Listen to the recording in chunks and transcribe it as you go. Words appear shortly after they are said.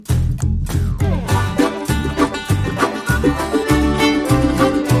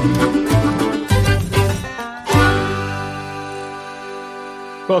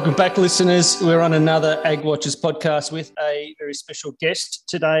Welcome back, listeners. We're on another Ag Watchers podcast with a very special guest.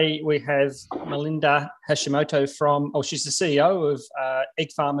 Today we have Melinda Hashimoto she's the CEO of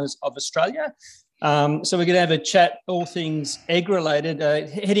Egg Farmers of Australia. So we're going to have a chat, all things egg related,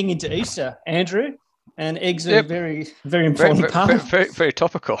 heading into Easter, Andrew. And eggs are a very, very important part. Very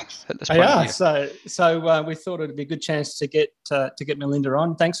topical at this point. Yeah, so we thought it'd be a good chance to get Melinda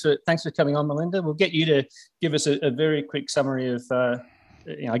on. Thanks for coming on, Melinda. We'll get you to give us a very quick summary of.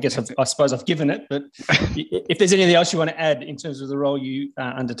 I suppose I've given it, but if there's anything else you want to add in terms of the role you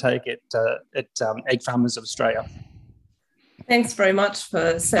undertake at Egg Farmers of Australia. Thanks very much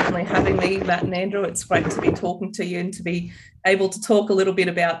for certainly having me, Matt and Andrew. It's great to be talking to you and to be able to talk a little bit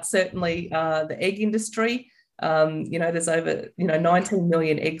about certainly the egg industry. There's over 19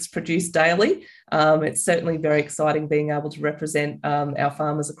 million eggs produced daily. It's certainly very exciting being able to represent our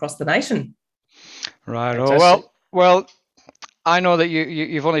farmers across the nation. Right. Oh, well. I know that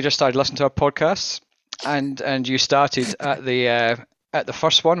you've only just started listening to our podcasts, and you started at the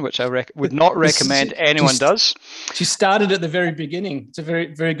first one, which I would not recommend anyone does. She started at the very beginning. It's a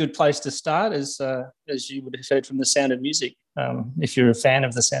very, very good place to start, as you would have heard from The Sound of Music, if you're a fan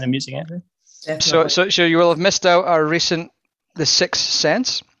of The Sound of Music, Andrew. Definitely. So you will have missed out our recent The Sixth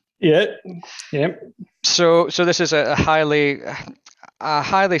Sense. Yeah. So this is a highly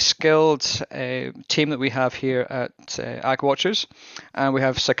skilled team that we have here at Ag Watchers, and we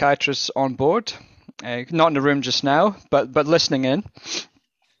have psychiatrists on board, not in the room just now, but listening in.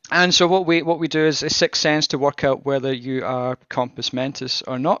 And so what we do is a sixth sense to work out whether you are compos mentis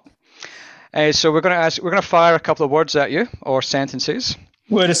or not. So we're going to fire a couple of words at you, or sentences.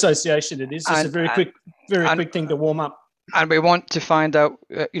 Word association. It is just a very quick thing to warm up. And we want to find out,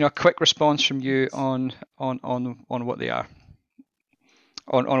 a quick response from you on what they are.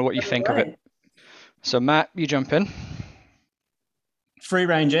 On what you think of it. So Matt, you jump in. Free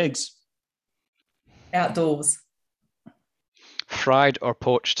range eggs. Outdoors. Fried or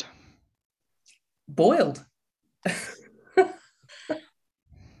poached? Boiled.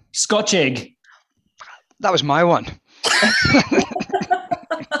 Scotch egg. That was my one.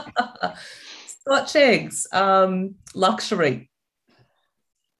 Scotch eggs. Luxury.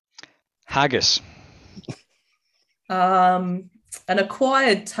 Haggis. An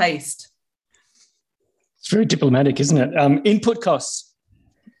acquired taste. It's very diplomatic, isn't it? Input costs.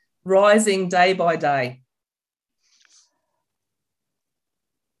 Rising day by day.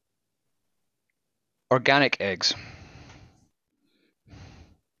 Organic eggs.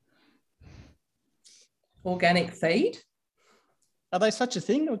 Organic feed. Are they such a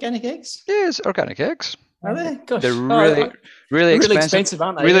thing, organic eggs? Yes, organic eggs. Are they? Gosh. They're really expensive,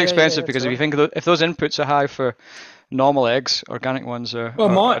 aren't they? Really expensive because if you think if those inputs are high for normal eggs, organic ones are. Well,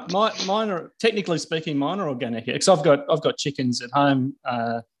 mine are, technically speaking, mine are organic eggs. I've got chickens at home,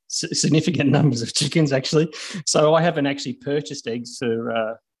 significant numbers of chickens actually. So I haven't actually purchased eggs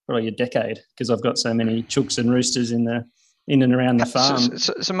for probably a decade because I've got so many chooks and roosters in and around the farm.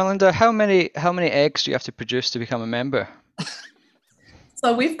 So Melinda, how many eggs do you have to produce to become a member?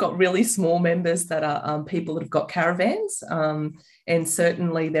 So we've got really small members that are people that have got caravans, and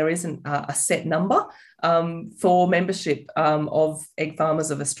certainly there isn't a set number for membership of Egg Farmers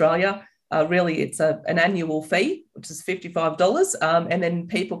of Australia. Really, it's an annual fee, which is $55, and then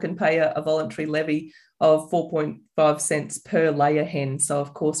people can pay a voluntary levy of 4.5 cents per layer hen. So,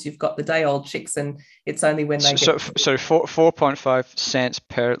 of course, you've got the day-old chicks, and it's only when they get... So 4.5 cents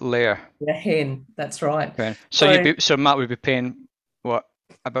per layer? A hen, that's right. Okay. So Matt would be paying, what,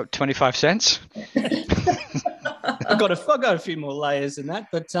 about 25 cents? I've got a few more layers than that,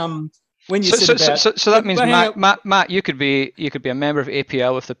 but when you so that means Matt, you could be a member of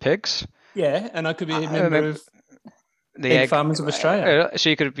APL with the pigs. Yeah, and I could be a member of the Egg Farmers of Australia. So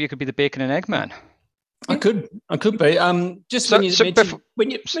you could be the bacon and egg man. I could be.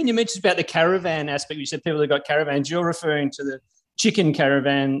 When you mentioned about the caravan aspect, you said people that got caravans. You're referring to the chicken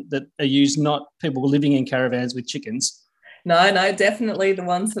caravan that are used, not people living in caravans with chickens. No, definitely the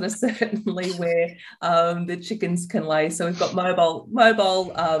ones that are certainly where the chickens can lay. So we've got mobile,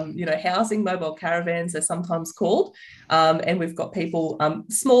 housing, mobile caravans, they're sometimes called, and we've got people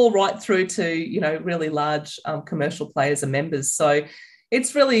small right through to, really large commercial players and members. So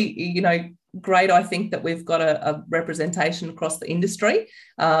it's really, great, I think, that we've got a representation across the industry,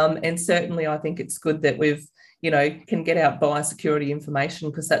 and certainly I think it's good that we've can get out biosecurity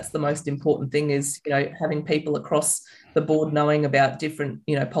information, because that's the most important thing is, having people across the board knowing about different,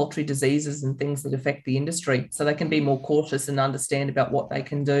 poultry diseases and things that affect the industry, so they can be more cautious and understand about what they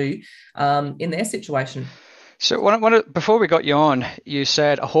can do in their situation. So before we got you on, you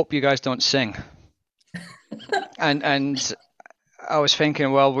said, I hope you guys don't sing. and I was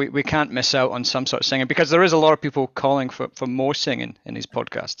thinking, well, we can't miss out on some sort of singing, because there is a lot of people calling for more singing in these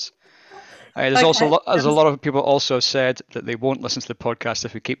podcasts. There's also there's a lot of people also said that they won't listen to the podcast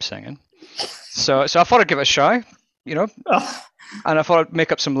if we keep singing. So I thought I'd give it a try, and I thought I'd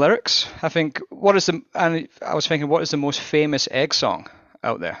make up some lyrics. I was thinking, what is the most famous egg song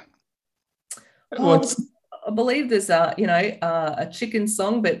out there? I believe there's a chicken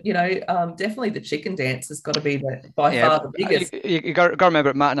song, but definitely the chicken dance has got to be by far the biggest. You got to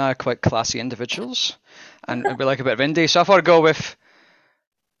remember, Matt and I are quite classy individuals, and we like a bit of indie. So I thought I'd go with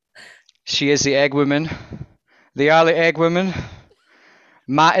 "She is the Egg Woman, the early Egg Woman.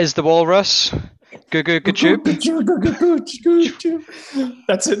 Matt is the walrus. Goo goo goo choop."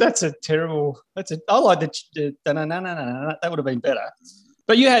 That's a terrible. I like the that would have been better.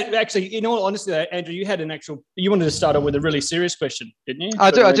 But you had actually, in all honesty, Andrew, you wanted to start off with a really serious question, didn't you? I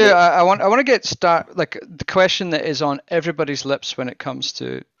do. I want to get like the question that is on everybody's lips when it comes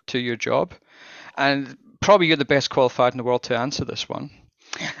to your job, and probably you're the best qualified in the world to answer this one.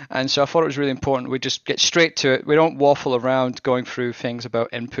 And so I thought it was really important we just get straight to it. We don't waffle around going through things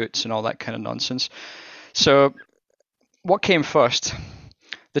about inputs and all that kind of nonsense. So, what came first,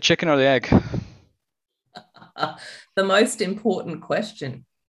 the chicken or the egg? The most important question,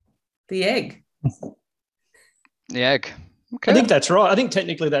 the egg. The egg. Okay. I think that's right. I think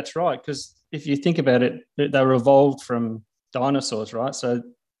technically that's right, because if you think about it, they were evolved from dinosaurs, right? So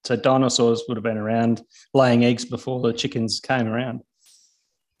dinosaurs would have been around laying eggs before the chickens came around.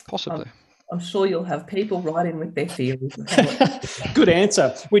 Possibly. I'm sure you'll have people write in with their theories. Good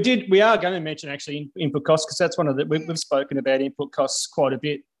answer. We are going to mention actually input costs, because that's one of we've spoken about input costs quite a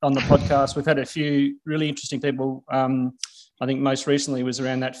bit on the podcast. We've had a few really interesting people. I think most recently was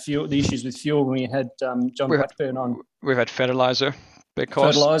around the issues with fuel when we had John Blackburn on. We've had fertilizer, big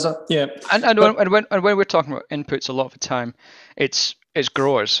cost. Fertilizer, yeah. And when we're talking about inputs, a lot of the time, it's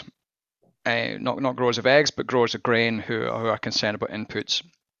growers, not growers of eggs, but growers of grain who are concerned about inputs.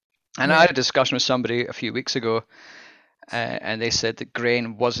 And I had a discussion with somebody a few weeks ago, and they said that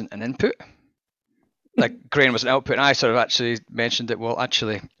grain wasn't an input, like grain was an output. And I sort of actually mentioned that, well,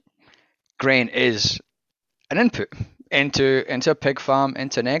 actually, grain is an input into a pig farm,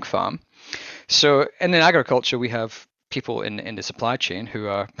 into an egg farm. So in agriculture, we have people in the supply chain who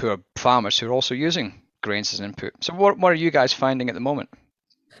are farmers who are also using grains as an input. So what are you guys finding at the moment?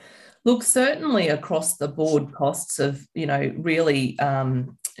 Look, certainly across the board, costs have, really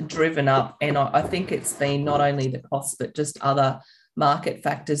driven up. And I think it's been not only the costs, but just other market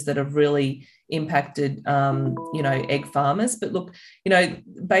factors that have really impacted, egg farmers. But look,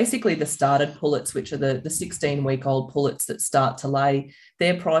 basically the started pullets, which are the 16-week-old pullets that start to lay,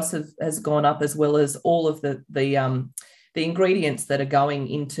 their price has gone up, as well as all of the ingredients that are going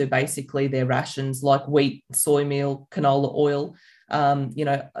into basically their rations, like wheat, soy meal, canola oil.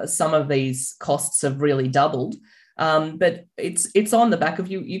 Some of these costs have really doubled. But it's on the back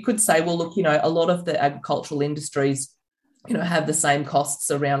of you could say, well, look, a lot of the agricultural industries, have the same costs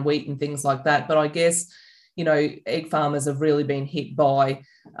around wheat and things like that. But I guess, egg farmers have really been hit by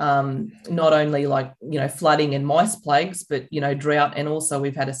not only flooding and mice plagues, but, drought. And also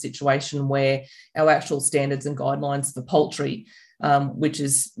we've had a situation where our actual standards and guidelines for poultry, which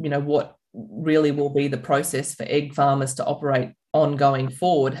is, what really will be the process for egg farmers to operate ongoing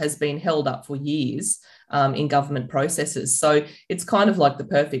forward, has been held up for years in government processes. So it's kind of like the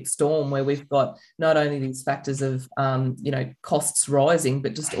perfect storm, where we've got not only these factors of, costs rising,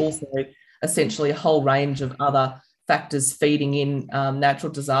 but just also essentially a whole range of other factors feeding in,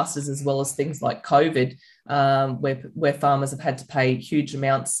 natural disasters, as well as things like COVID, where farmers have had to pay huge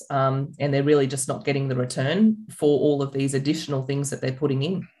amounts, and they're really just not getting the return for all of these additional things that they're putting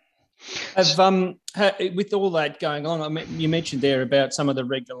in. With all that going on, I mean, you mentioned there about some of the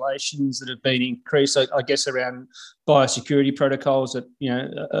regulations that have been increased, I guess, around biosecurity protocols that,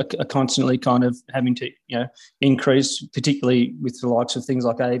 are constantly kind of having to, increase, particularly with the likes of things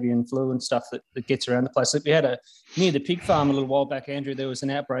like avian flu and stuff that gets around the place. We had near the pig farm a little while back, Andrew, there was an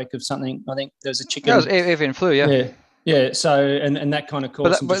outbreak of something. I think there was a chicken. That was avian flu, yeah. Yeah. So, and that kind of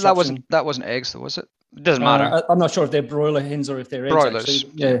caused but that wasn't eggs, though, was it? It doesn't matter. I'm not sure if they're broiler hens or if they're eggs. Broilers.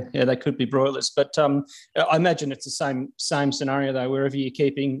 Actually. Yeah, they could be broilers. But I imagine it's the same scenario, though, wherever you're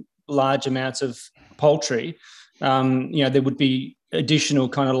keeping large amounts of poultry, there would be additional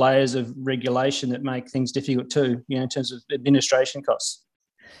kind of layers of regulation that make things difficult too, in terms of administration costs.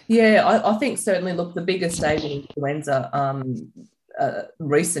 Yeah, I think certainly, look, the biggest avian influenza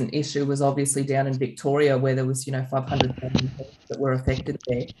recent issue was obviously down in Victoria, where there was 500,000 that were affected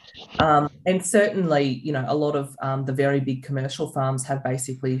there, and certainly a lot of the very big commercial farms have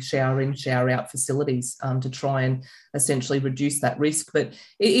basically shower in, shower out facilities to try and essentially reduce that risk. But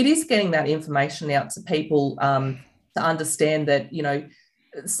it is getting that information out to people to understand that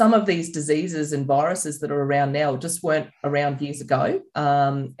some of these diseases and viruses that are around now just weren't around years ago.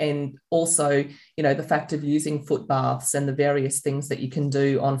 And also, the fact of using foot baths and the various things that you can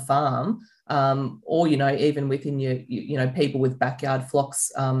do on farm, or, even within your, people with backyard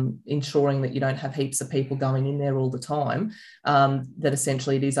flocks, ensuring that you don't have heaps of people going in there all the time, that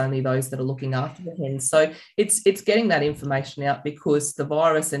essentially it is only those that are looking after the hens. So it's getting that information out, because the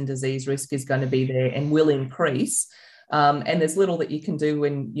virus and disease risk is going to be there and will increase. And there's little that you can do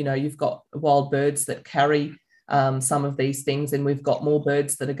when, you've got wild birds that carry some of these things, and we've got more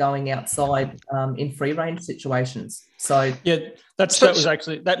birds that are going outside in free range situations. So yeah,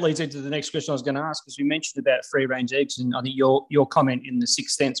 that leads into the next question I was going to ask, because you mentioned about free range eggs, and I think your comment in the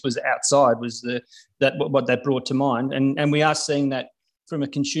Sixth Sense was outside was what that brought to mind, and we are seeing that from a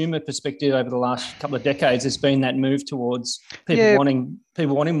consumer perspective over the last couple of decades. There's been that move towards people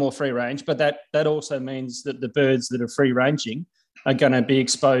wanting more free range, but that also means that the birds that are free ranging are going to be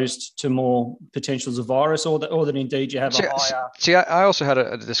exposed to more potentials of virus, or that indeed you have a higher. See, I also had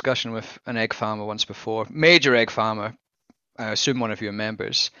a discussion with an egg farmer once before, major egg farmer. I assume one of your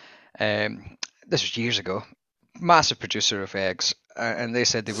members. This was years ago. Massive producer of eggs, and they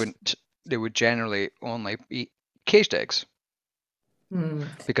said they would generally only eat caged eggs.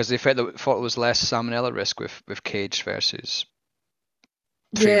 Because they thought it was less salmonella risk with cage versus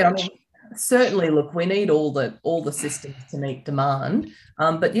free range. Certainly, look, we need all the systems to meet demand,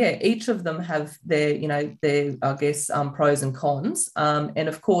 but each of them have their I guess pros and cons, and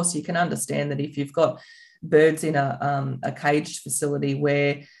of course you can understand that if you've got birds in a caged facility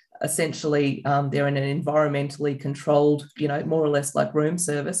where essentially they're in an environmentally controlled, more or less like room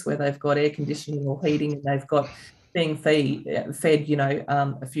service, where they've got air conditioning or heating, and they've got being fed,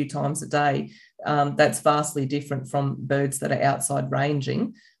 a few times a day, that's vastly different from birds that are outside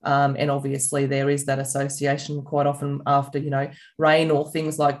ranging. And obviously there is that association quite often after, rain or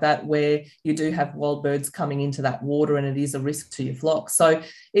things like that, where you do have wild birds coming into that water, and it is a risk to your flock. So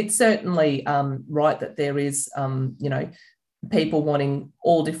it's certainly right that there is, people wanting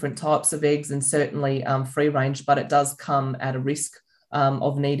all different types of eggs, and certainly free range, but it does come at a risk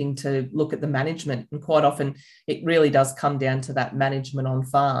of needing to look at the management. And quite often it really does come down to that management on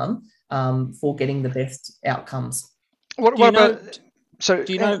farm for getting the best outcomes. I was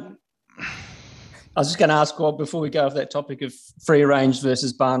just going to ask, Rob, before we go off that topic of free range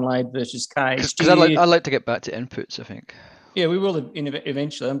versus barn laid versus cage. Because I'd like to get back to inputs, I think. Yeah, we will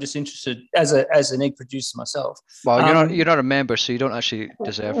eventually. I'm just interested as an egg producer myself. Well, you're not a member, so you don't actually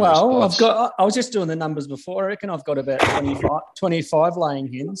deserve. Well, I was just doing the numbers before. I reckon I've got about 25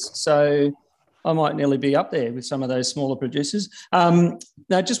 laying hens, so I might nearly be up there with some of those smaller producers. Now,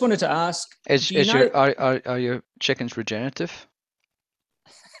 I just wanted to ask: are your chickens regenerative?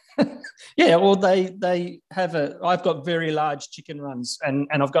 Yeah, well, they have I've got very large chicken runs, and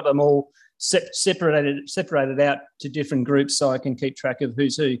I've got them all separated out to different groups, so I can keep track of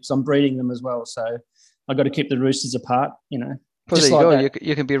who's who, because I'm breeding them as well. So I've got to keep the roosters apart, Well, there you go.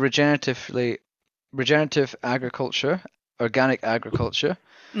 You can be regenerative agriculture, organic agriculture,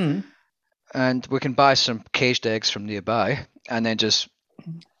 and we can buy some caged eggs from nearby, and then just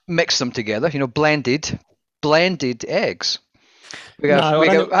mix them together. Blended eggs.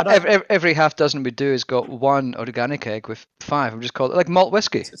 Every half dozen we do has got one organic egg with 5. We just call it like malt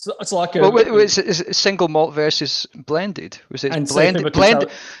whiskey. It's like it's single malt versus blended. It's blended.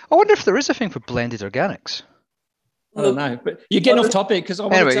 I wonder if there is a thing for blended organics. I don't know, but you're getting off topic, because I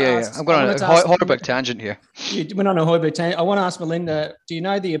wanted to ask. I'm going on a Hoiberg tangent here. You went on a Hoiberg tangent. I want to ask Melinda, do you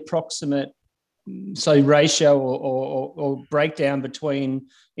know the approximate ratio or breakdown between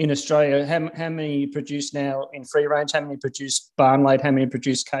in Australia, how many produce now in free range, how many produce barn laid, how many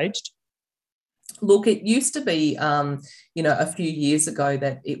produce caged? Look, it used to be, a few years ago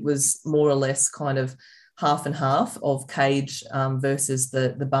that it was more or less kind of half and half of cage versus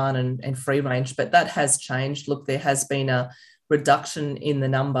the barn and free range, but that has changed. Look, there has been a reduction in the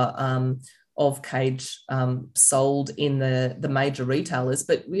number of cage sold in the major retailers,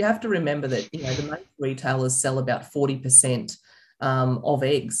 but we have to remember that the major retailers sell about 40% of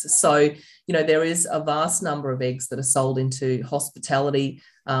eggs. So there is a vast number of eggs that are sold into hospitality,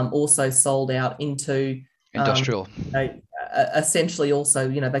 also sold out into industrial. Essentially, also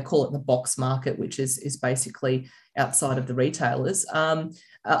they call it the box market, which is basically outside of the retailers.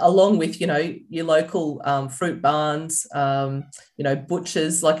 along with, your local fruit barns,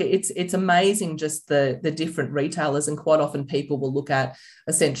 butchers. Like it's amazing just the different retailers. And quite often people will look at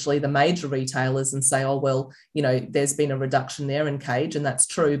essentially the major retailers and say, oh, well, there's been a reduction there in cage, and that's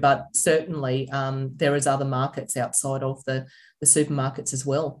true. But certainly there is other markets outside of the supermarkets as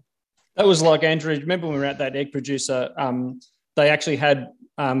well. That was like, Andrew, remember when we were at that egg producer, they actually had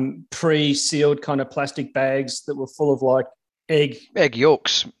pre-sealed kind of plastic bags that were full of like egg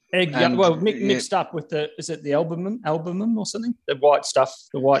yolks. Mixed up with is it the albumum or something? The white stuff,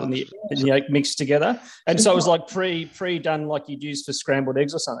 the white and the yolk mixed together. And so it was like pre-done like you'd use for scrambled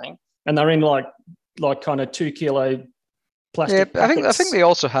eggs or something. And they're in like kind of 2 kilo plastic. Yeah, I think they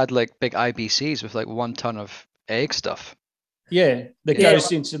also had like big IBCs with like 1 ton of egg stuff. Yeah, that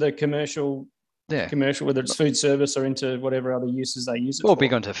goes into the commercial, whether it's food service or into whatever other uses they use it or for. be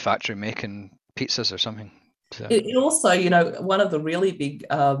going to a factory making pizzas or something. So. It also, one of the really big,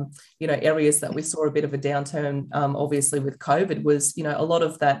 areas that we saw a bit of a downturn, obviously with COVID, was, a lot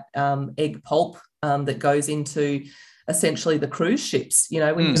of that egg pulp that goes into essentially the cruise ships.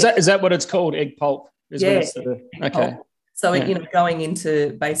 Is that what it's called? Egg pulp? Okay. Pulp. So, going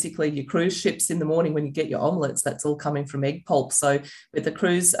into basically your cruise ships in the morning when you get your omelettes, that's all coming from egg pulp. So with the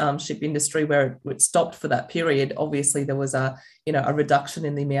cruise ship industry where it stopped for that period, obviously there was a reduction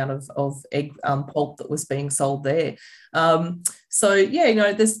in the amount of egg pulp that was being sold there. That's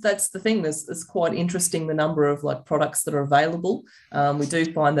the thing. It's quite interesting, the number of like products that are available. We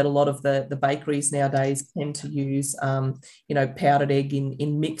do find that a lot of the bakeries nowadays tend to use, powdered egg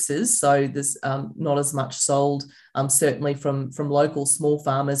in mixes. So there's not as much sold, certainly from local small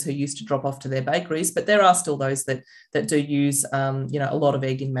farmers who used to drop off to their bakeries, but there are still those that do use, a lot of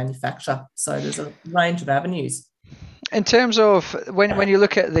egg in manufacture. So there's a range of avenues. In terms of when you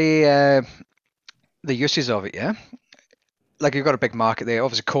look at the uses of it, like you've got a big market there.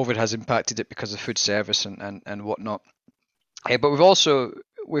 Obviously, COVID has impacted it because of food service and whatnot. But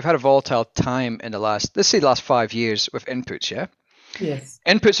we've had a volatile time in the last 5 years with inputs. Yeah. Yes.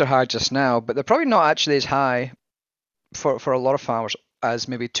 Inputs are high just now, but they're probably not actually as high for a lot of farmers as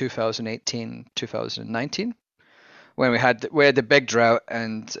maybe 2018, 2019. When we had the big drought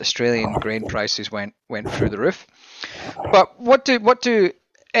and Australian grain prices went through the roof. But what do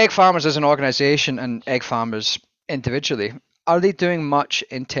egg farmers as an organisation and egg farmers individually, are they doing much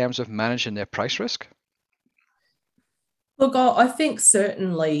in terms of managing their price risk? Look, I think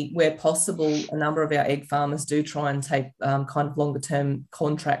certainly where possible, a number of our egg farmers do try and take kind of longer term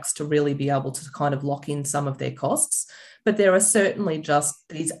contracts to really be able to kind of lock in some of their costs. But there are certainly just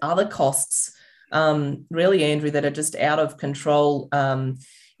these other costs, really, Andrew, that are just out of control,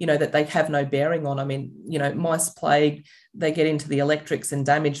 that they have no bearing on. I mean, mice plague, they get into the electrics and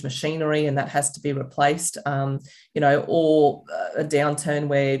damage machinery, and that has to be replaced, or a downturn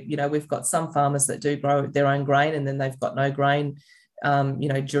where, we've got some farmers that do grow their own grain and then they've got no grain,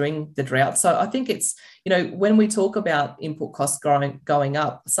 during the drought. So I think it's, when we talk about input costs going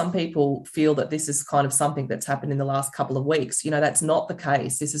up, some people feel that this is kind of something that's happened in the last couple of weeks. That's not the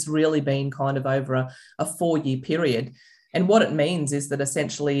case. This has really been kind of over a 4-year period. And what it means is that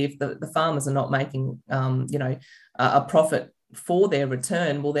essentially if the farmers are not making, a profit for their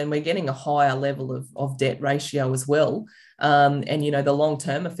return, well, then we're getting a higher level of debt ratio as well. And, the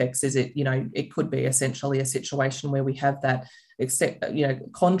long-term effects is it could be essentially a situation where we have that,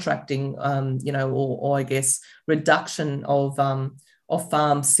 contracting, or I guess reduction of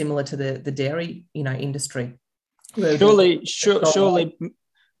farms similar to the dairy, industry. Surely,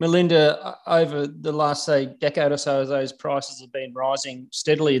 Melinda, over the last, say, decade or so, as those prices have been rising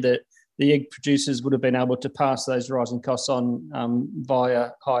steadily, that the egg producers would have been able to pass those rising costs on via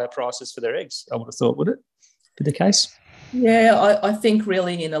higher prices for their eggs, I would have thought, would it be the case? Yeah, I think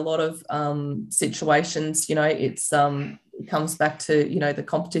really in a lot of situations, it comes back to, the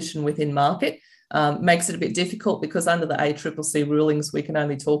competition within market. Makes it a bit difficult because under the ACCC rulings, we can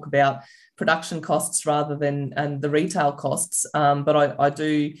only talk about production costs rather than the retail costs. But I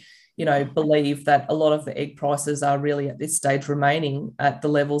do, believe that a lot of the egg prices are really at this stage remaining at the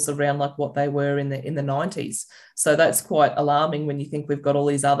levels around like what they were in the 90s. So that's quite alarming when you think we've got all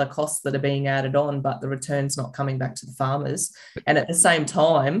these other costs that are being added on, but the return's not coming back to the farmers. And at the same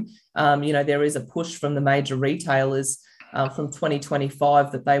time, there is a push from the major retailers from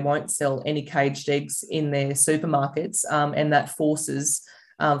 2025 that they won't sell any caged eggs in their supermarkets, and that forces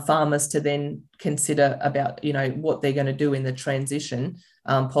farmers to then consider about what they're going to do in the transition,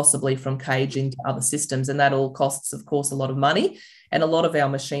 possibly from cage into other systems, and that all costs, of course, a lot of money. And a lot of our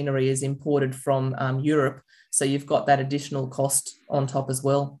machinery is imported from Europe, so you've got that additional cost on top as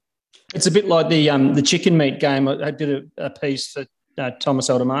well. It's a bit like the chicken meat game. I did a piece for Thomas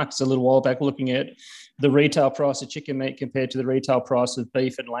Elder Markets a little while back, looking at the retail price of chicken meat compared to the retail price of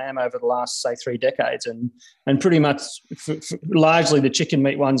beef and lamb over the last, say, 3 decades, and pretty much largely the chicken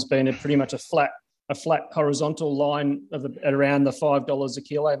meat one's been pretty much a flat horizontal line of at around the $5 a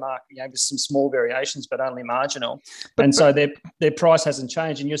kilo mark, with some small variations, but only marginal. So their price hasn't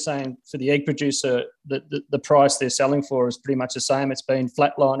changed. And you're saying for the egg producer, the price they're selling for is pretty much the same. It's been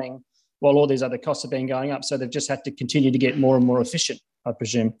flatlining while all these other costs have been going up. So they've just had to continue to get more and more efficient, I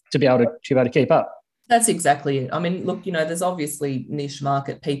presume, to be able to keep up. That's exactly it. I mean, look, there's obviously niche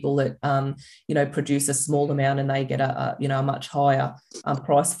market people that, produce a small amount and they get a much higher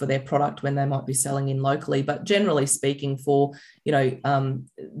price for their product when they might be selling in locally. But generally speaking, for,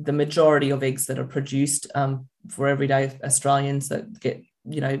 the majority of eggs that are produced for everyday Australians that get,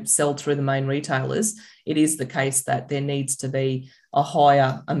 sell through the main retailers, it is the case that there needs to be a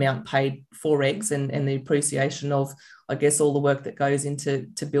higher amount paid for eggs and the appreciation of, I guess, all the work that goes into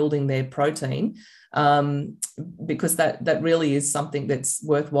building their protein. Because that really is something that's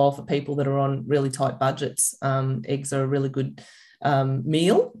worthwhile for people that are on really tight budgets. Eggs are a really good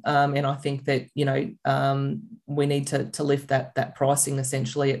meal, and I think that we need to lift that pricing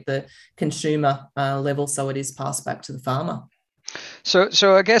essentially at the consumer level, so it is passed back to the farmer.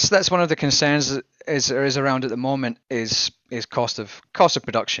 So I guess that's one of the concerns that is around at the moment is cost of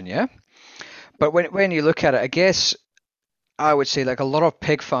production, yeah. But when you look at it, I guess I would say like a lot of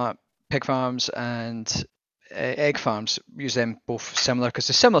pig farms and egg farms use them both similar because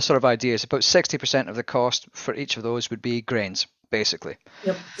they're similar sort of ideas. About 60% of the cost for each of those would be grains, basically.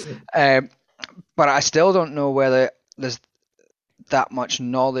 Yep. But I still don't know whether there's that much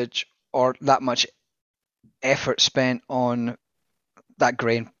knowledge or that much effort spent on that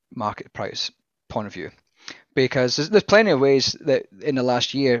grain market price point of view. Because there's plenty of ways that in the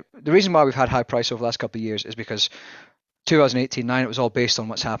last year, the reason why we've had high price over the last couple of years is because 2018-9, it was all based on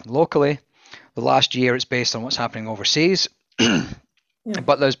what's happened locally. The last year, it's based on what's happening overseas. Yeah.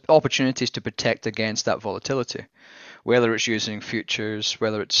 But there's opportunities to protect against that volatility, whether it's using futures,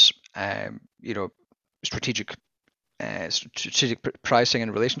 whether it's strategic pricing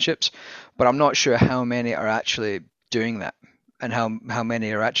and relationships. But I'm not sure how many are actually doing that and how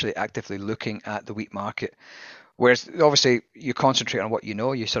many are actually actively looking at the wheat market. Whereas obviously you concentrate on what you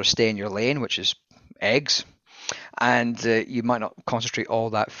know, you sort of stay in your lane, which is eggs. And you might not concentrate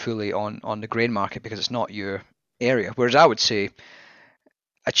all that fully on the grain market because it's not your area. Whereas I would say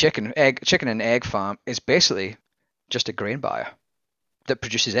a chicken and egg farm is basically just a grain buyer that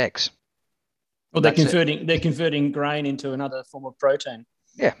produces eggs. Well, they're converting grain into another form of protein.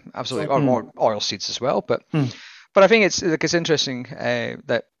 Yeah, absolutely, or more oil seeds as well. But I think it's interesting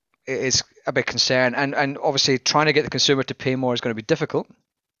that it is a big concern, and obviously trying to get the consumer to pay more is going to be difficult,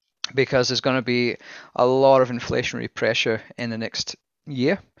 because there's going to be a lot of inflationary pressure in the next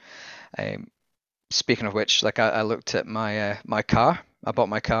year. Speaking of which, like I looked at my car. I bought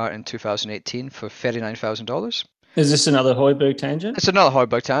my car in 2018 for $39,000. Is this another Heuberg tangent? It's another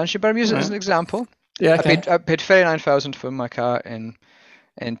Heuberg tangent, but I'm using it as an example. Yeah, okay. I paid $39,000 for my car in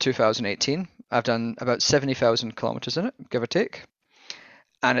 2018. I've done about 70,000 kilometers in it, give or take,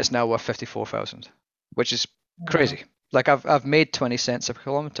 and it's now worth $54,000, which is crazy. Like I've made 20 cents a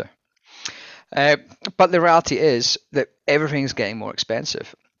kilometer. But the reality is that everything's getting more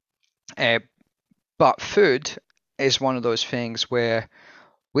expensive. But food is one of those things where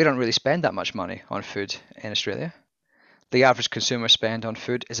we don't really spend that much money on food in Australia. The average consumer spend on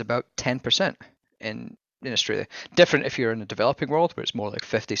food is about 10% in Australia. Different if you're in the developing world where it's more like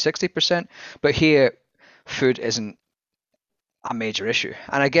 50, 60%. But here, food isn't a major issue.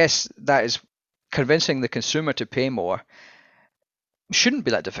 And I guess that is convincing the consumer to pay more shouldn't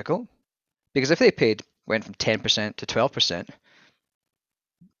be that difficult, because if they went from 10% to 12%,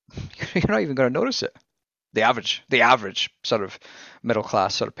 you're not even going to notice it. The average sort of middle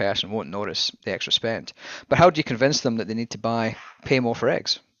class sort of person won't notice the extra spend. But how do you convince them that they need to pay more for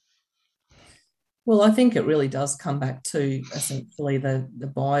eggs? Well, I think it really does come back to essentially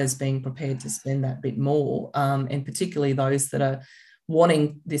the buyers being prepared to spend that bit more, and particularly those that are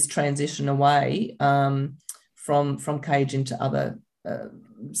wanting this transition away from cage into other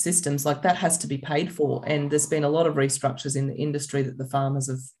systems. Like that has to be paid for, and there's been a lot of restructures in the industry that the farmers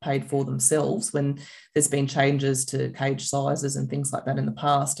have paid for themselves when there's been changes to cage sizes and things like that in the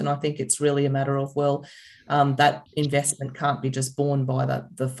past. And I think it's really a matter of, that investment can't be just borne by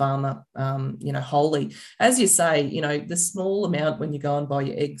the farmer, wholly. As you say, the small amount when you go and buy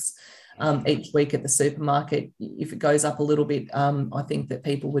your eggs each week at the supermarket, if it goes up a little bit, I think that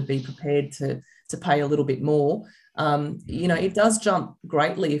people would be prepared to pay a little bit more. It does jump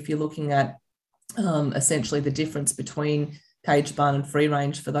greatly if you're looking at essentially the difference between cage barn and free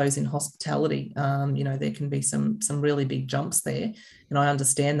range for those in hospitality. There can be some really big jumps there, and I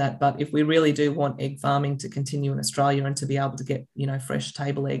understand that. But if we really do want egg farming to continue in Australia and to be able to get fresh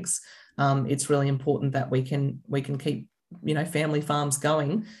table eggs, it's really important that we can keep family farms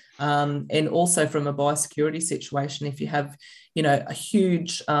going. And also from a biosecurity situation, if you have a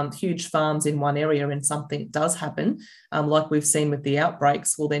huge farms in one area and something does happen, like we've seen with the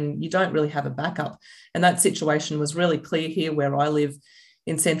outbreaks, well, then you don't really have a backup. And that situation was really clear here where I live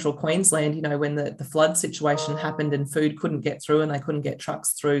in central Queensland, when the flood situation happened and food couldn't get through and they couldn't get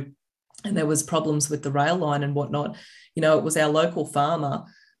trucks through and there was problems with the rail line and whatnot. It was our local farmer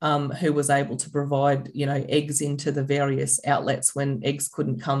who was able to provide, eggs into the various outlets when eggs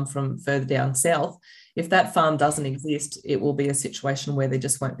couldn't come from further down south. If that farm doesn't exist, it will be a situation where there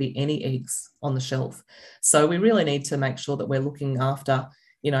just won't be any eggs on the shelf. So we really need to make sure that we're looking after,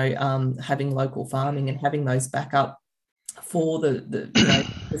 having local farming and having those backup for the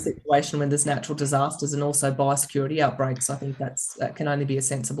situation when there's natural disasters and also biosecurity outbreaks. I think that can only be a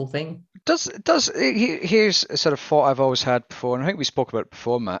sensible thing. Here's a sort of thought I've always had before, and I think we spoke about it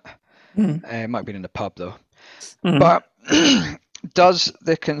before, Matt. It might have been in the pub though. But does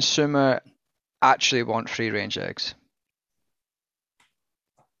the consumer actually want free range eggs?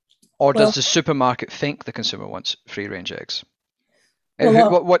 Or does the supermarket think the consumer wants free range eggs?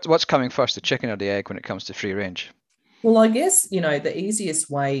 What's coming first, the chicken or the egg when it comes to free range? Well, I guess, the easiest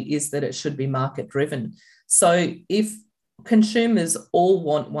way is that it should be market driven. So if consumers all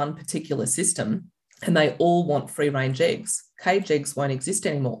want one particular system and they all want free range eggs, caged eggs won't exist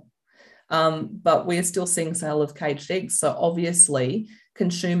anymore. But we're still seeing sale of caged eggs. So obviously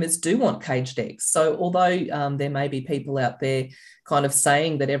consumers do want caged eggs. So although there may be people out there kind of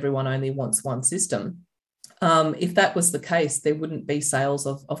saying that everyone only wants one system, if that was the case, there wouldn't be sales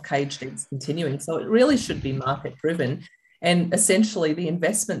of caged eggs continuing. So it really should be market driven. And essentially the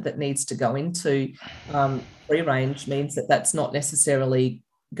investment that needs to go into free range means that that's not necessarily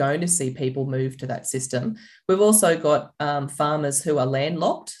going to see people move to that system. We've also got farmers who are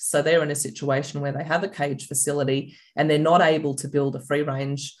landlocked. So they're in a situation where they have a cage facility and they're not able to build a free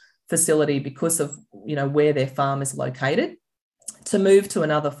range facility because of, where their farm is located. To move to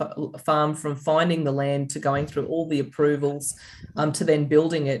another farm, from finding the land to going through all the approvals to then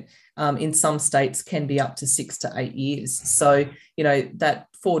building it, in some states can be up to 6 to 8 years. So, that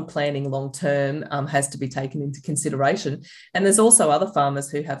forward planning long term has to be taken into consideration. And there's also other farmers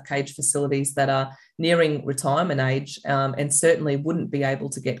who have cage facilities that are nearing retirement age and certainly wouldn't be able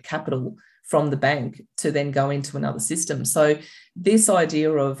to get capital from the bank to then go into another system. So this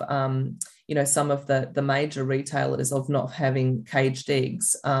idea of some of the major retailers of not having caged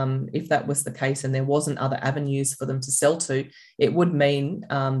eggs, if that was the case and there wasn't other avenues for them to sell to, it would mean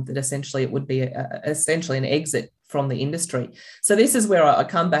that essentially it would be essentially an exit from the industry. So this is where I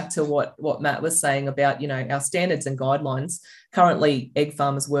come back to what Matt was saying about, our standards and guidelines. Currently, egg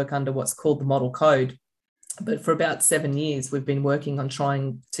farmers work under what's called the Model Code. But for about 7 years, we've been working on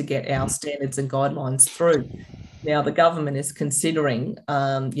trying to get our standards and guidelines through. Now, the government is considering,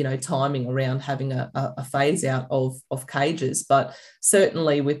 timing around having a phase out of cages, but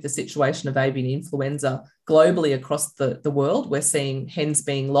certainly with the situation of avian influenza globally across the world, we're seeing hens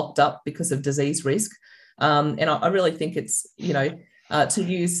being locked up because of disease risk. And I really think it's, to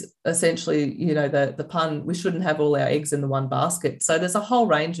use essentially, the pun, we shouldn't have all our eggs in the one basket. So there's a whole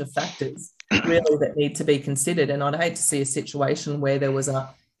range of factors really that need to be considered. And I'd hate to see a situation where there was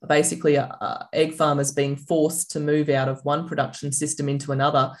basically egg farmers being forced to move out of one production system into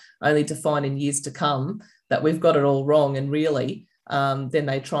another, only to find in years to come that we've got it all wrong. And really, then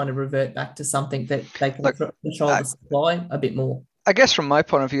they're trying to revert back to something that they can control the supply a bit more. I guess from my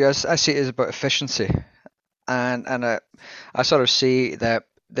point of view, I see it as about efficiency. And I sort of see that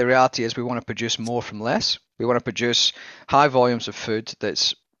the reality is we want to produce more from less. We want to produce high volumes of food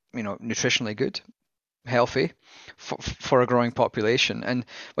that's, nutritionally good, healthy for a growing population. And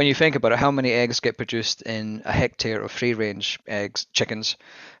when you think about it, how many eggs get produced in a hectare of free range chickens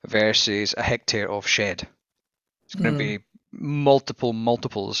versus a hectare of shed? It's going to be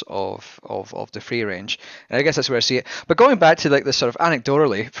multiples of the free range. And I guess that's where I see it. But going back to like this sort of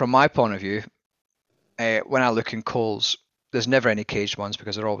anecdotally, from my point of view, when I look in Coles, there's never any caged ones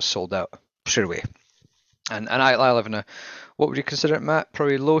because they're always sold out straight away. And I live in a, what would you consider it, Matt?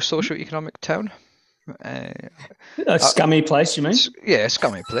 Probably low socioeconomic town. A scummy place, you mean? Yeah, a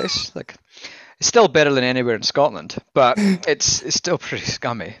scummy place. Like, it's still better than anywhere in Scotland, but it's still pretty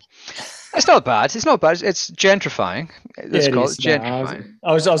scummy. It's not bad. It's gentrifying. Let's call it gentrifying.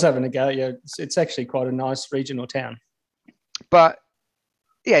 I was having a go. Yeah, it's actually quite a nice regional town. But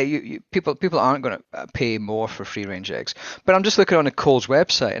people aren't going to pay more for free range eggs. But I'm just looking on the Coles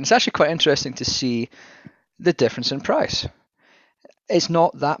website, and it's actually quite interesting to see the difference in price. It's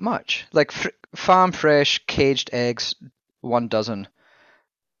not that much. Like farm fresh caged eggs, 1 dozen,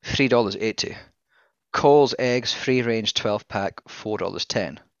 $3.80. Coles eggs free range 12-pack,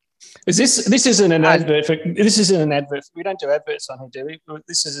 $4.10. This isn't an advert for this isn't an advert. We don't do adverts on here, do we?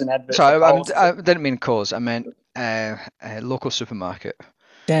 This is an advert. Sorry, I didn't mean Coles. I meant a local supermarket.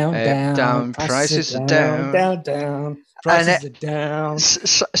 Down. Prices are down. Prices are down.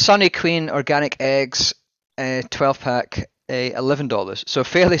 Sunny Queen organic eggs, 12-pack, $11. So a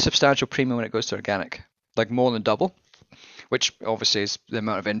fairly substantial premium when it goes to organic, like more than double, which obviously is the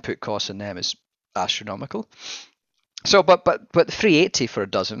amount of input costs in them is astronomical. So, but $3.80 for a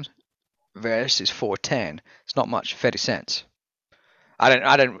dozen versus $4.10. It's not much, 30 cents. Honestly,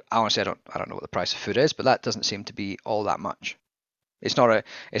 I don't know what the price of food is, but that doesn't seem to be all that much. It's not going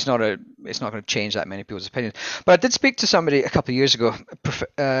to change that many people's opinions. But I did speak to somebody a couple of years ago,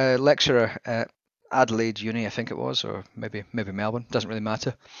 a lecturer at Adelaide Uni, I think it was, or maybe Melbourne, doesn't really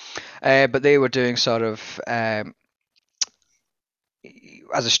matter. But they were doing sort of, as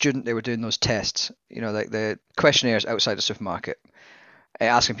a student, they were doing those tests, like the questionnaires outside the supermarket,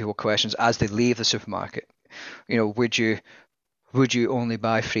 asking people questions as they leave the supermarket. Would you only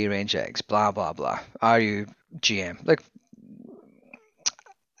buy free range eggs? Blah blah blah. Are you GM? Like,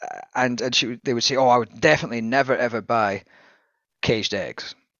 and they would say, oh, I would definitely never ever buy caged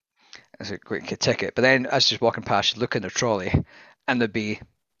eggs. I said, great, ticket. But then as just walking past, you'd look in the trolley, and there'd be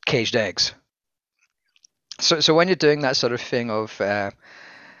caged eggs. So when you're doing that sort of thing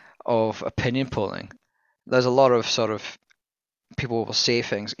of opinion polling, there's a lot of sort of people will say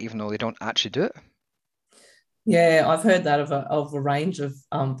things even though they don't actually do it. Yeah, I've heard that of a range of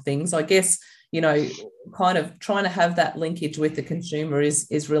things. I guess, kind of trying to have that linkage with the consumer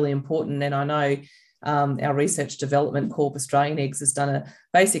is really important. And I know our research development Corp Australian Eggs has done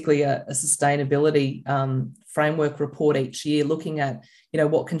basically a sustainability framework report each year, looking at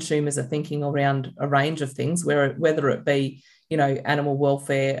what consumers are thinking around a range of things, whether it be animal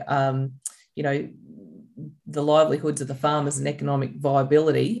welfare, the livelihoods of the farmers and economic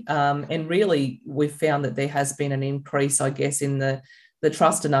viability. And really, we've found that there has been an increase, I guess, in the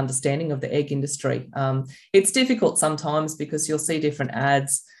trust and understanding of the egg industry. It's difficult sometimes because you'll see different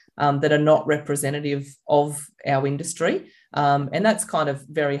ads that are not representative of our industry. And that's kind of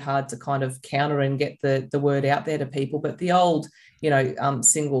very hard to kind of counter and get the word out there to people. But the old,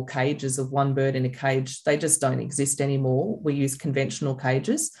 single cages of one bird in a cage, they just don't exist anymore. We use conventional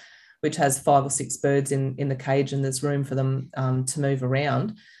cages, which has 5 or 6 birds in the cage, and there's room for them to move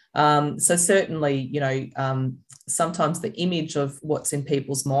around. So certainly, sometimes the image of what's in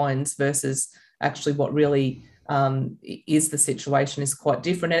people's minds versus actually what really is the situation is quite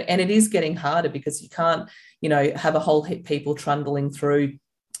different. And it is getting harder because you can't, have a whole heap of people trundling through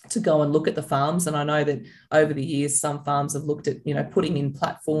to go and look at the farms. And I know that over the years, some farms have looked at, putting in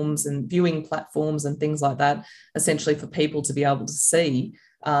platforms and viewing platforms and things like that, essentially for people to be able to see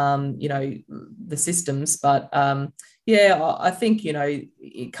the systems. But I think,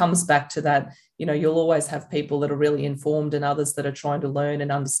 it comes back to that, you'll always have people that are really informed and others that are trying to learn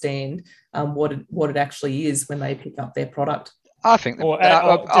and understand what it actually is when they pick up their product. I think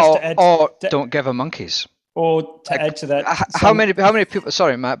don't give a monkeys. Or to add to that, how many people?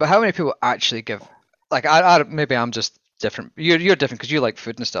 Sorry, Matt, but how many people actually give? Like, I maybe I'm just different. You're different because you like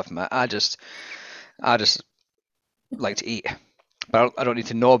food and stuff, Matt. I just like to eat, but I don't need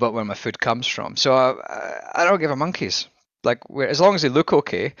to know about where my food comes from. So I don't give a monkeys. Like, as long as they look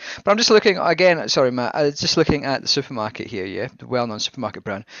okay. But I'm just looking again. Sorry, Matt. I was just looking at the supermarket here. Yeah, the well-known supermarket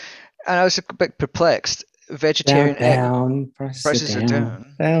brand, and I was a bit perplexed. Vegetarian egg prices are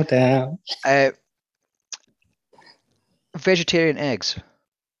down. Vegetarian eggs.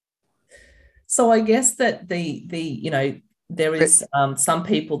 So I guess that there is some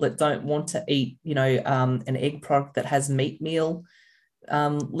people that don't want to eat an egg product that has meat meal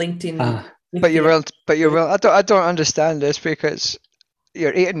linked in. But you're I don't understand this because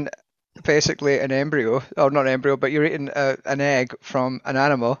you're eating basically an embryo, or not an embryo, but you're eating an egg from an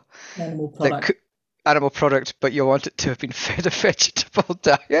animal product, but you want it to have been fed a vegetable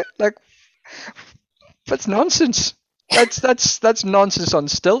diet. Like, that's nonsense. That's nonsense on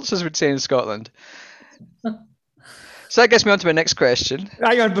stilts, as we'd say in Scotland. So that gets me on to my next question.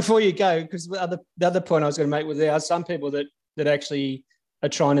 Hang on, before you go, because the other point I was going to make was there are some people that actually are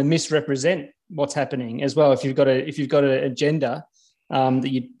trying to misrepresent what's happening as well. If you've got an agenda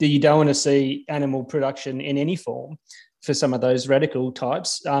that you don't want to see animal production in any form, for some of those radical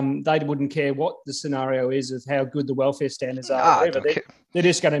types, they wouldn't care what the scenario is of how good the welfare standards are, whatever. They're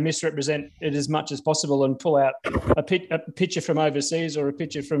just going to misrepresent it as much as possible and pull out a picture from overseas or a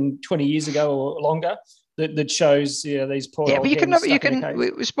picture from 20 years ago or longer that shows these poor old but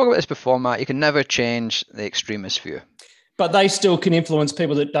we spoke about this before, Matt. You can never change the extremist view. But they still can influence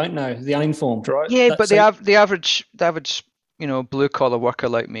people that don't know, the uninformed, right? Yeah, but the average blue collar worker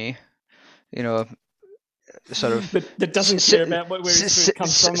like me, sort of that doesn't care about where it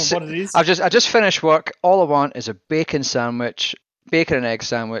comes from or what it is. I just finished work. All I want is a bacon and egg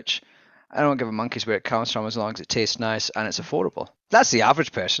sandwich. I don't give a monkey's where it comes from as long as it tastes nice and it's affordable. That's the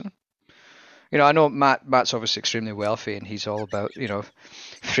average person. I know Matt's obviously extremely wealthy and he's all about,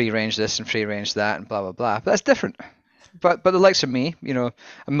 free range this and free range that and blah blah blah. But that's different. But the likes of me, a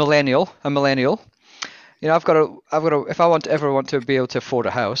millennial, I've got to if I ever want to be able to afford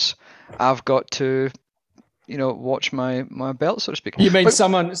a house, I've got to watch my belt, so to speak. You mean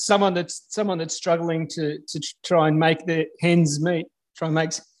someone that's struggling to try and make their hens meet? Try and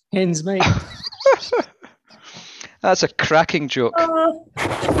make hens meet. That's a cracking joke.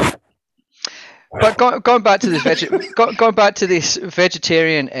 But going back to the going back to these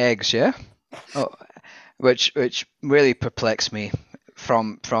vegetarian eggs, yeah, which really perplex me.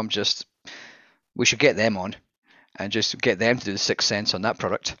 From just we should get them on, and just get them to do the 6 cents on that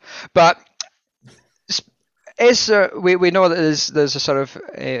product. But we know that there's a sort of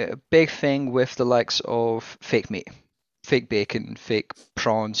a big thing with the likes of fake meat, fake bacon, fake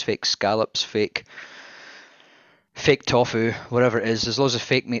prawns, fake scallops, fake tofu, whatever it is. There's loads of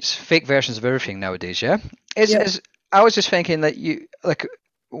fake meats, fake versions of everything nowadays. Yeah. I was just thinking that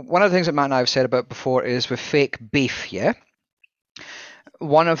one of the things that Matt and I have said about before is with fake beef. Yeah.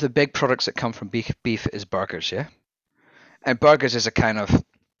 One of the big products that come from beef is burgers. Yeah. And burgers is a kind of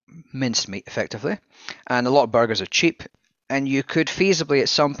minced meat, effectively, and a lot of burgers are cheap. And you could feasibly, at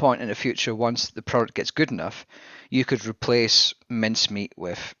some point in the future, once the product gets good enough, you could replace minced meat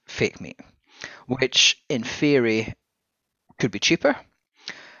with fake meat, which in theory could be cheaper.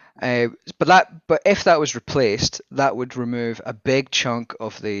 But if that was replaced, that would remove a big chunk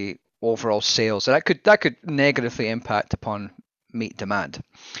of the overall sales. So that could negatively impact upon meat demand.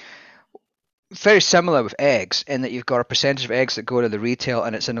 Very similar with eggs, in that you've got a percentage of eggs that go to the retail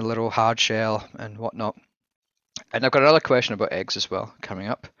and it's in a little hard shell and whatnot. And I've got another question about eggs as well coming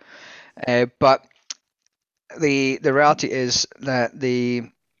up. But the reality is that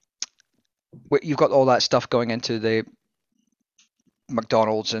you've got all that stuff going into the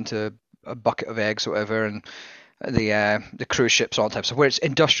McDonald's, into a bucket of eggs or whatever, and the cruise ships, all types of where it's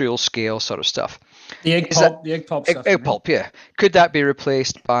industrial scale sort of stuff. The egg pulp stuff. Egg pulp, yeah. Could that be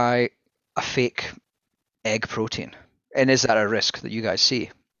replaced by a fake egg protein? And is that a risk that you guys see?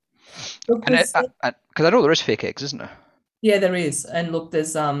 Because I know there is fake eggs, isn't there? Yeah, there is. And look,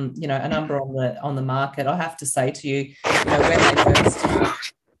 there's a number on the market. I have to say to you, when they first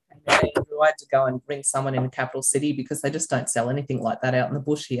I had to go and bring someone in a capital city because they just don't sell anything like that out in the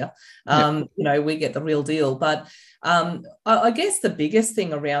bush here. We get the real deal. But I guess the biggest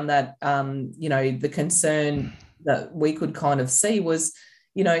thing around that, the concern that we could kind of see was,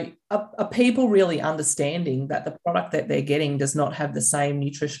 are people really understanding that the product that they're getting does not have the same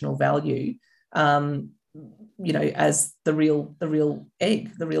nutritional value, as the real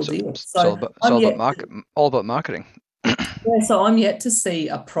egg, the real deal. So all about marketing. Yeah, so I'm yet to see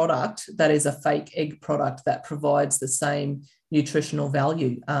a product that is a fake egg product that provides the same nutritional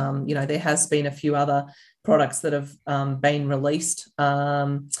value. There has been a few other products that have been released,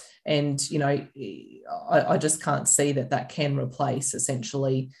 and I just can't see that can replace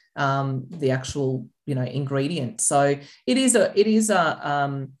essentially the actual ingredient. So it is a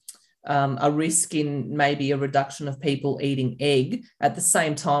risk in maybe a reduction of people eating egg. At the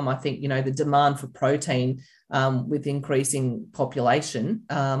same time, I think the demand for protein with increasing population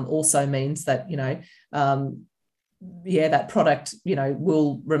also means that that product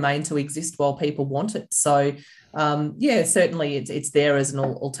will remain to exist while people want it. So certainly it's there as an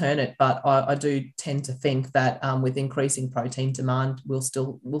alternate, but I do tend to think that with increasing protein demand, we'll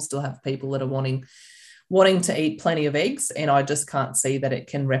still have people that are wanting to eat plenty of eggs, and I just can't see that it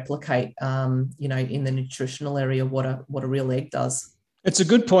can replicate in the nutritional area what a real egg does. It's a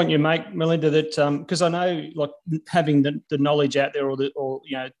good point you make, Melinda, that because I know, like, having the knowledge out there, or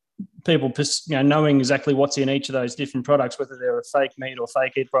people knowing exactly what's in each of those different products, whether they're a fake meat or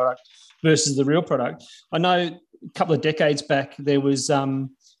fake egg product versus the real product. I know a couple of decades back there was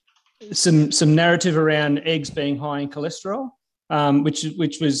some narrative around eggs being high in cholesterol.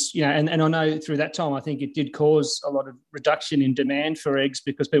 which was, and I know through that time, I think it did cause a lot of reduction in demand for eggs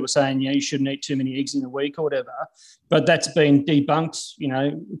because people were saying, you shouldn't eat too many eggs in a week or whatever. But that's been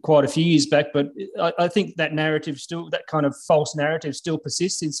debunked, quite a few years back. But I think that narrative still, that kind of false narrative still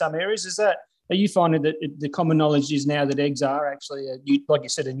persists in some areas. Are you finding that the common knowledge is now that eggs are actually, like you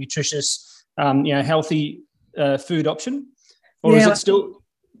said, a nutritious, healthy food option? Or is it still...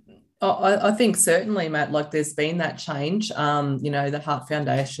 I think certainly, Matt, like there's been that change. The Heart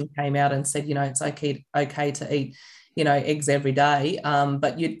Foundation came out and said, it's okay to eat, eggs every day.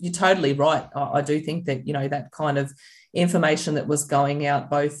 But you're totally right. I do think that, that kind of information that was going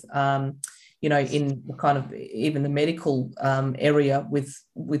out both, in kind of even the medical area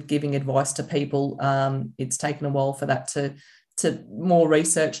with giving advice to people, it's taken a while for that to more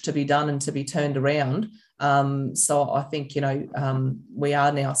research to be done and to be turned around. So I think, we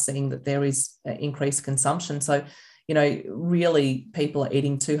are now seeing that there is increased consumption. So, really people are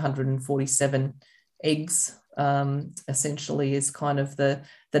eating 247 eggs, essentially is kind of the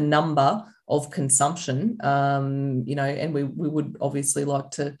number of consumption, and we would obviously like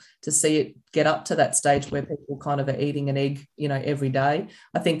to see it get up to that stage where people kind of are eating an egg, every day.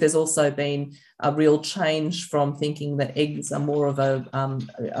 I think there's also been a real change from thinking that eggs are more of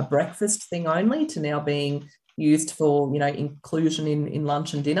a breakfast thing only to now being used for, inclusion in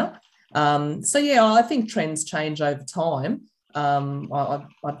lunch and dinner. So, yeah, I think trends change over time. I'd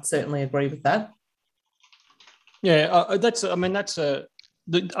certainly agree with that. Yeah, I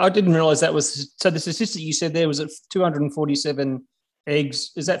didn't realise that was... So the statistic you said there was at 247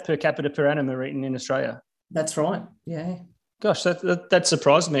 eggs. Is that per capita per annum are eaten in Australia? That's right, yeah. Gosh, that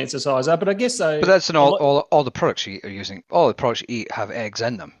surprised me. It's a size up, but I guess so. But that's in all the products you are using. All the products you eat have eggs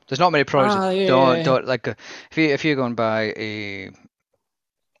in them. There's not many products that don't like. If you go and buy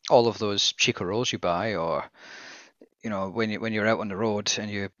all of those Chico rolls you buy, or when you're out on the road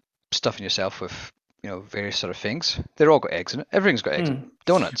and you're stuffing yourself with various sort of things, they're all got eggs in it. Everything's got eggs in it.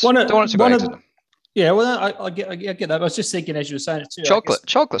 Donuts have got eggs in them. Yeah, well, I get that. I was just thinking as you were saying it too.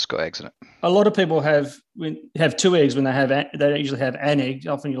 Chocolate's got eggs in it. A lot of people have two eggs when they usually have an egg.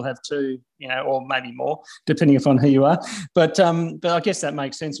 Often you'll have two, or maybe more, depending upon who you are. But I guess that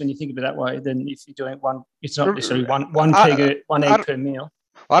makes sense when you think of it that way. Then if you're doing one, it's not necessarily one egg per meal.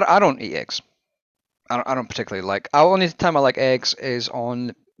 I don't eat eggs. I don't particularly like. The only time I like eggs is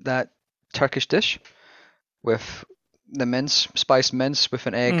on that Turkish dish with the spiced mince with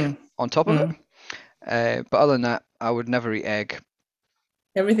an egg on top of it. But other than that, I would never eat egg.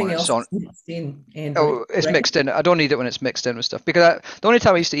 Everything else is mixed in. It's mixed in. I don't eat it when it's mixed in with stuff. Because the only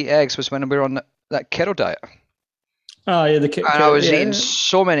time I used to eat eggs was when we were on that keto diet. Oh, yeah. And I was eating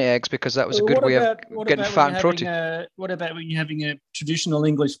so many eggs because that was a good way of getting fat and protein. What about when you're having a traditional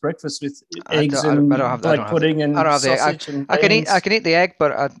English breakfast with eggs and pudding and sausage and I can eat the egg,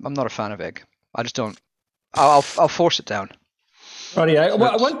 but I'm not a fan of egg. I just don't. I'll force it down. Rightio.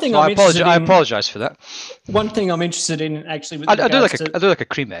 Well, one thing I apologise for that. One thing I'm interested in actually. I do like a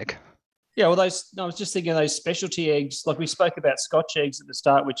cream egg. Yeah, well, I was just thinking of those specialty eggs. Like we spoke about Scotch eggs at the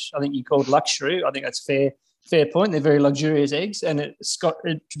start, which I think you called luxury. I think that's fair point. They're very luxurious eggs, and a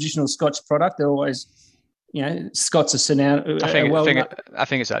traditional Scotch product. They're always, Scots are synonymous. I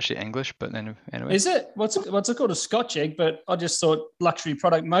think it's actually English, but then anyway. Is it? What's it called? A Scotch egg? But I just thought luxury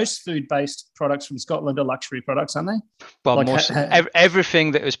product. Most food-based products from Scotland are luxury products, aren't they? Well,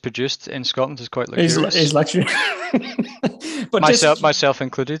 everything that is produced in Scotland is quite luxurious. Is luxury. But myself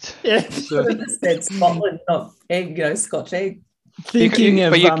included. Yeah. So. Said Scotland, not egg. Scotch egg. You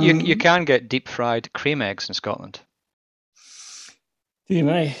can get deep fried cream eggs in Scotland. You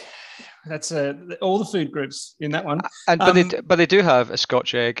may. That's all the food groups in that one. But they do have a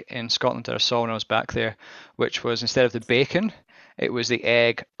Scotch egg in Scotland that I saw when I was back there, which was instead of the bacon, it was the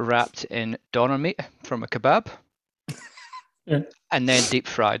egg wrapped in doner meat from a kebab, and then deep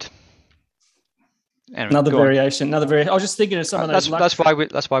fried. Anyway, another variation. I was just thinking of some of those.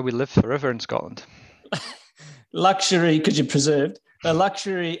 That's why we live forever in Scotland. Luxury because you're preserved. A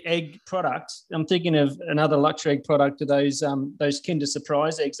luxury egg product. I'm thinking of another luxury egg product. Are those Kinder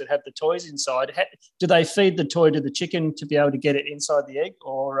Surprise eggs that have the toys inside? Do they feed the toy to the chicken to be able to get it inside the egg,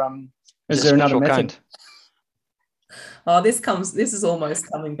 or is there another method? Kind? Oh, this is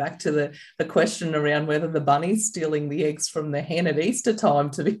almost coming back to the question around whether the bunny's stealing the eggs from the hen at Easter time,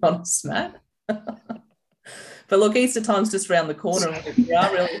 to be honest, Matt. But look, Easter time's just around the corner. We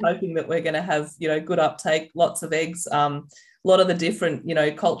are really hoping that we're going to have, good uptake, lots of eggs. A lot of the different,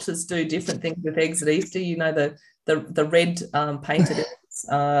 cultures do different things with eggs at Easter. The red painted eggs.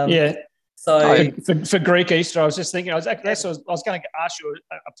 So for Greek Easter, I was just thinking. I was going to ask you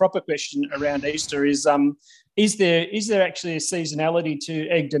a proper question around Easter. Is there actually a seasonality to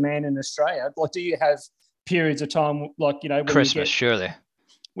egg demand in Australia? Like, do you have periods of time, like, you know, when Christmas, surely.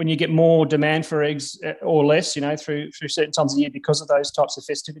 When you get more demand for eggs or less, you know, through certain times of the year because of those types of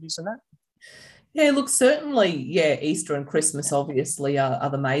festivities and that? Yeah, look, certainly, yeah, Easter and Christmas obviously are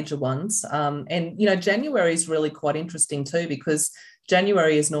the major ones. And, you know, January is really quite interesting too, because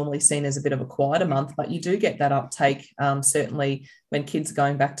January is normally seen as a bit of a quieter month, but you do get that uptake, certainly when kids are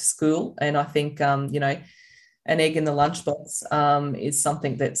going back to school. And I think, you know, an egg in the lunchbox is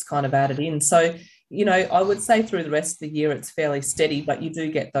something that's kind of added in. So, you know, I would say through the rest of the year, it's fairly steady, but you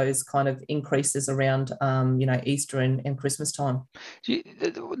do get those kind of increases around, you know, Easter and Christmas time. You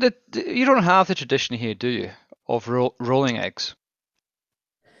don't have the tradition here, do you, of rolling eggs?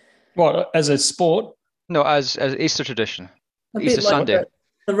 What, as a sport? No, as Easter tradition. A Easter bit like Sunday.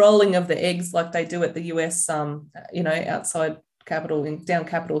 the rolling of the eggs, like they do at the US, you know, outside down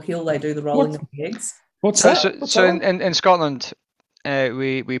Capitol Hill, they do the rolling of the eggs. What's that? In Scotland,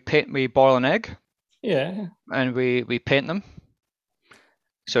 we boil an egg. Yeah. And we paint them.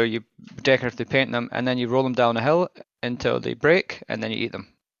 So you decoratively paint them, and then you roll them down a hill until they break, and then you eat them.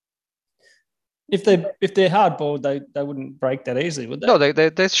 If they're hard boiled, they wouldn't break that easily, would they? No,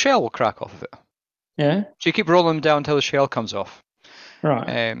 the shell will crack off of it. Yeah. So you keep rolling them down until the shell comes off. Right.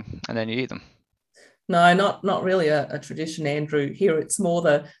 And then you eat them. No, not really a tradition, Andrew. Here it's more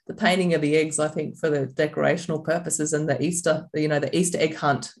the painting of the eggs, I think, for the decorational purposes, and the Easter, you know, the Easter egg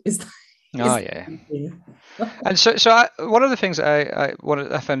hunt is. Yeah. And so one of the things I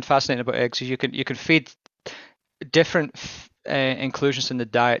found fascinating about eggs is you can feed different inclusions in the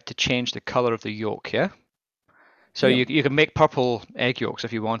diet to change the color of the yolk. Yeah. So you can make purple egg yolks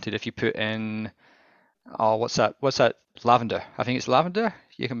if you wanted. If you put in, what's that? Lavender. I think it's lavender.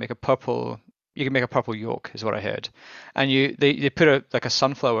 You can make a purple yolk, is what I heard. And they put like a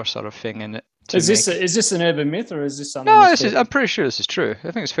sunflower sort of thing in it. Is this an urban myth, or is this something? No, I'm pretty sure this is true.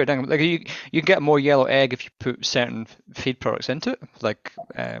 I think it's fair dinkum. Like you get more yellow egg if you put certain feed products into it. Like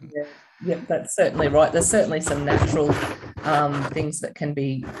yeah, that's certainly right. There's certainly some natural things that can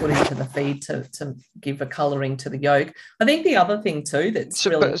be put into the feed to give a colouring to the yolk. I think the other thing too that's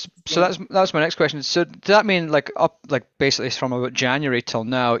that's my next question. So does that mean like basically from about January till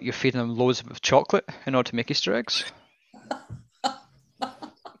now you're feeding them loads of chocolate in order to make Easter eggs?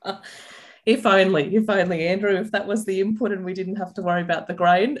 If only, Andrew, if that was the input and we didn't have to worry about the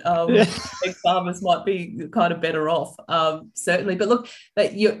grain, egg farmers might be kind of better off, certainly. But look,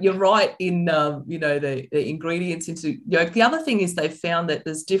 you're right in, you know, the ingredients into yolk. The other thing is they've found that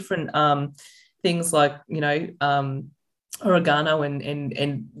there's different things like, you know, oregano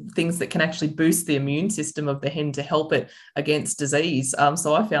and things that can actually boost the immune system of the hen to help it against disease.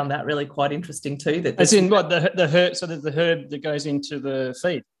 So I found that really quite interesting too. As in what, the herb, so there's the herb that goes into the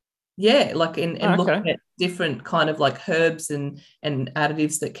feed? Yeah, like looking at different kind of like herbs and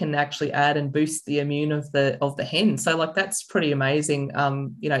additives that can actually add and boost the immune of the hen. So like that's pretty amazing.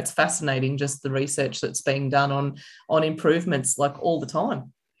 You know, it's fascinating just the research that's being done on improvements like all the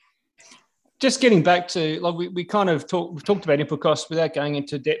time. Just getting back to, like, we kind of talked about input costs without going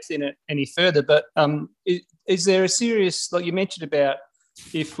into depth in it any further, but is there a serious, like you mentioned about,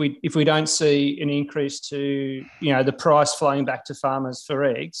 if we don't see an increase to, you know, the price flowing back to farmers for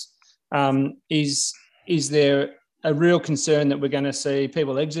eggs, is there a real concern that we're going to see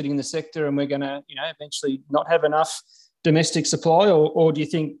people exiting the sector and we're going to, you know, eventually not have enough domestic supply, or do you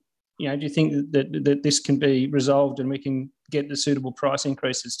think that this can be resolved and we can get the suitable price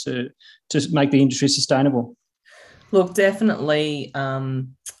increases to make the industry sustainable? Look, definitely,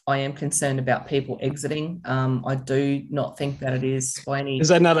 I am concerned about people exiting. I do not think that it is by any. Is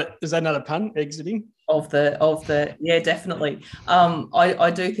that another pun? Exiting of the yeah, definitely.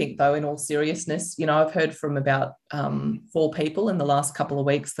 I do think, though, in all seriousness, you know, I've heard from about 4 people in the last couple of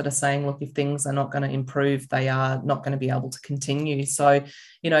weeks that are saying, look, if things are not going to improve, they are not going to be able to continue. So,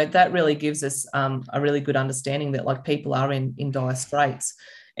 you know, that really gives us a really good understanding that like people are in dire straits.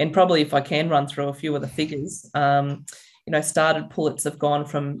 And probably if I can run through a few of the figures, you know, started pullets have gone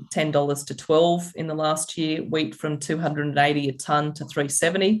from $10 to $12 in the last year, wheat from $280 a tonne to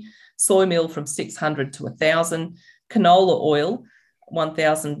 $370, soy meal from $600 to $1,000, canola oil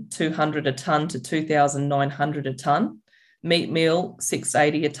 $1,200 a tonne to $2,900 a tonne, meat meal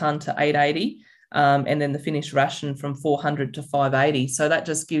 $680 a tonne to $880, and then the finished ration from $400 to $580. So that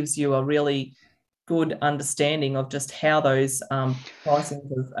just gives you a really good understanding of just how those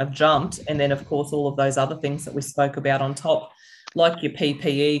pricings have jumped. And then, of course, all of those other things that we spoke about on top, like your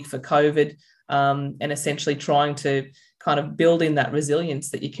PPE for COVID, and essentially trying to kind of build in that resilience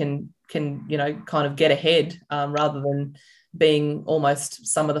that you can can kind of get ahead, rather than being almost,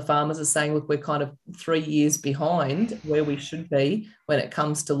 some of the farmers are saying, look, we're kind of 3 years behind where we should be when it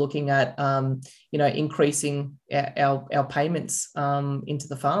comes to looking at increasing our payments into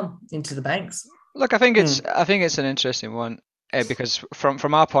the farm, into the banks. Look, I think it's an interesting one, because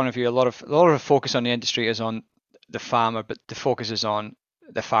from our point of view, a lot of focus on the industry is on the farmer, but the focus is on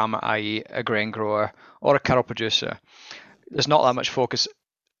the farmer, i.e. a grain grower or a cattle producer. There's not that much focus,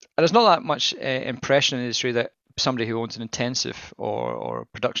 there's not that much impression in the industry that somebody who owns an intensive or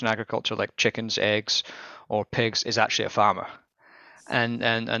production agriculture like chickens, eggs, or pigs is actually a farmer,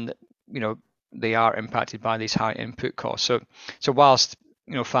 and they are impacted by these high input costs. So whilst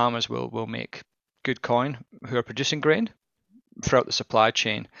farmers will make good coin who are producing grain, throughout the supply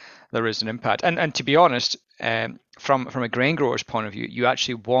chain there is an impact. And to be honest, from a grain grower's point of view, you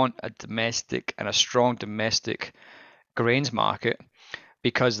actually want a domestic and a strong domestic grains market,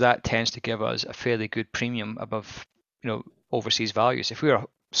 because that tends to give us a fairly good premium above overseas values. If we are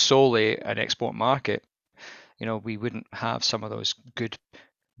solely an export market, we wouldn't have some of those good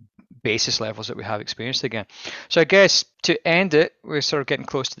basis levels that we have experienced again. So I guess to end it, we're sort of getting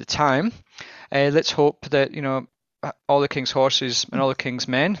close to the time. Let's hope that all the king's horses and all the king's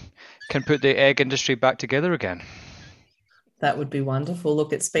men can put the egg industry back together again. That would be wonderful.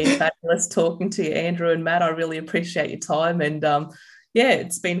 Look, it's been fabulous talking to you, Andrew and Matt. I really appreciate your time, and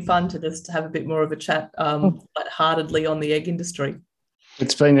it's been fun to just have a bit more of a chat, lightheartedly, on the egg industry.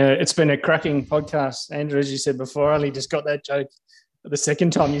 It's been a cracking podcast, Andrew. As you said before, I only just got that joke the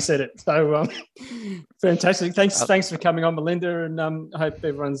second time you said it. So fantastic. Thanks for coming on, Melinda, and I hope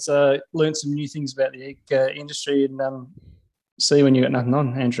everyone's learned some new things about the egg industry, and see you when you got nothing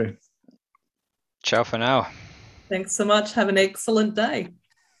on, Andrew. Ciao for now. Thanks so much. Have an excellent day.